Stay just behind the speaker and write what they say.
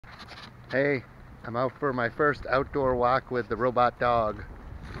Hey, I'm out for my first outdoor walk with the robot dog.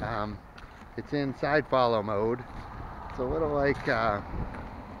 It's in side follow mode. It's a little like,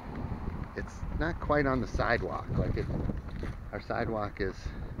 it's not quite on the sidewalk. Our sidewalk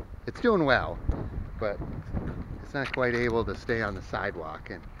it's doing well, but it's not quite able to stay on the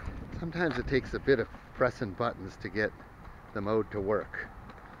sidewalk. And sometimes it takes a bit of pressing buttons to get the mode to work.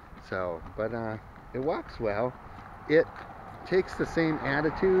 So, but it walks well. It takes the same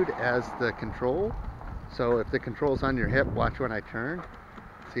attitude as the control. So if the control's on your hip, watch when I turn.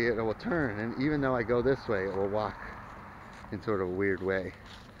 See, it will turn, and even though I go this way, it will walk in sort of a weird way.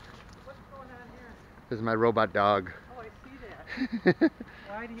 What's going on here? This is my robot dog. Oh, I see that.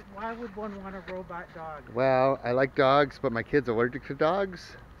 Why would one want a robot dog? Well, I like dogs, but my kid's allergic to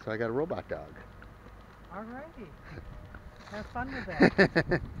dogs, so I got a robot dog. Alrighty. Have fun with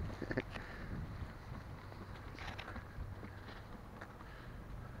that.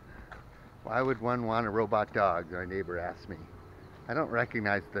 Why would one want a robot dog? My neighbor asked me. I don't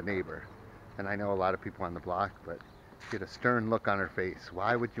recognize the neighbor, and I know a lot of people on the block, but she had a stern look on her face.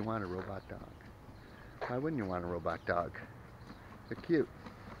 Why would you want a robot dog? Why wouldn't you want a robot dog? They're cute.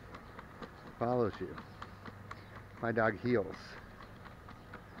 Follows you. My dog heels.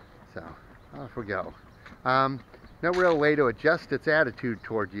 So, off we go. No real way to adjust its attitude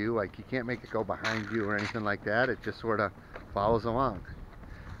toward you. Like, you can't make it go behind you or anything like that. It just sort of follows along.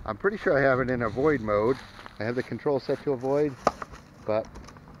 I'm pretty sure I have it in avoid mode. I have the control set to avoid, but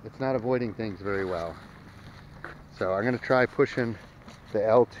it's not avoiding things very well. So I'm going to try pushing the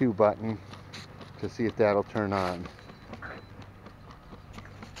L2 button to see if that'll turn on.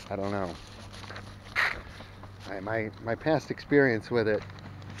 I don't know. My past experience with it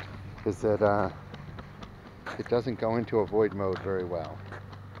is that it doesn't go into avoid mode very well.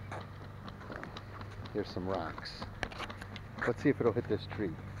 So, here's some rocks. Let's see if it'll hit this tree.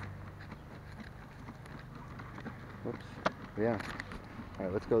 Whoops. Yeah.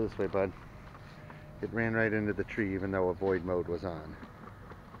 Alright, let's go this way, bud. It ran right into the tree even though avoid mode was on.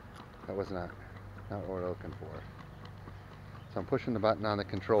 That was not what we're looking for. So I'm pushing the button on the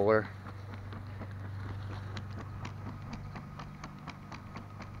controller.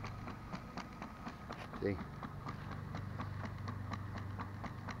 See?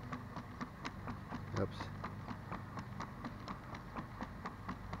 Oops.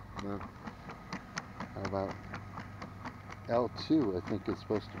 No. How about L2, I think is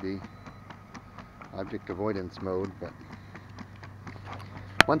supposed to be object avoidance mode, but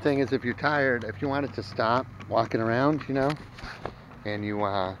one thing is, if you're tired, if you want it to stop walking around, you know, and you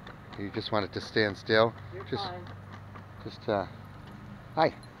just want it to stand still, You're just fine.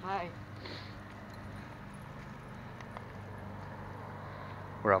 Hi. Hi.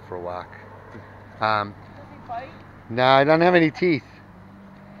 We're out for a walk. Does he bite? No, I don't have any teeth.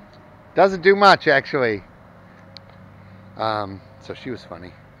 Doesn't do much, actually. So she was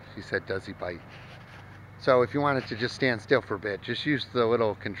funny. She said, does he bite? So if you want it to just stand still for a bit, just use the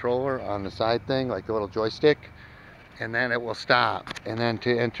little controller on the side thing, like the little joystick, and then it will stop. And then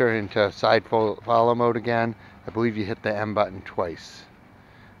to enter into side follow mode again, I believe you hit the M button twice,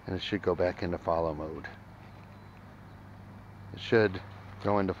 and it should go back into follow mode. It should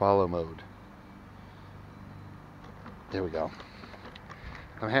go into follow mode. There we go.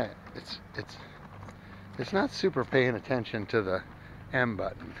 It's not super paying attention to the M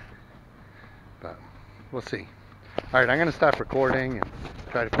button, but we'll see. Alright, I'm going to stop recording and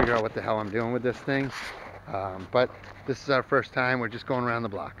try to figure out what the hell I'm doing with this thing. But this is our first time. We're just going around the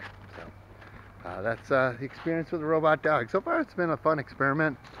block. So that's the experience with the robot dog. So far it's been a fun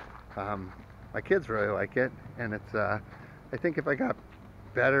experiment. My kids really like it, and it's I think if I got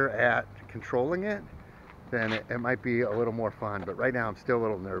better at controlling it, then it might be a little more fun. But right now I'm still a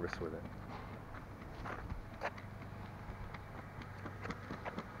little nervous with it.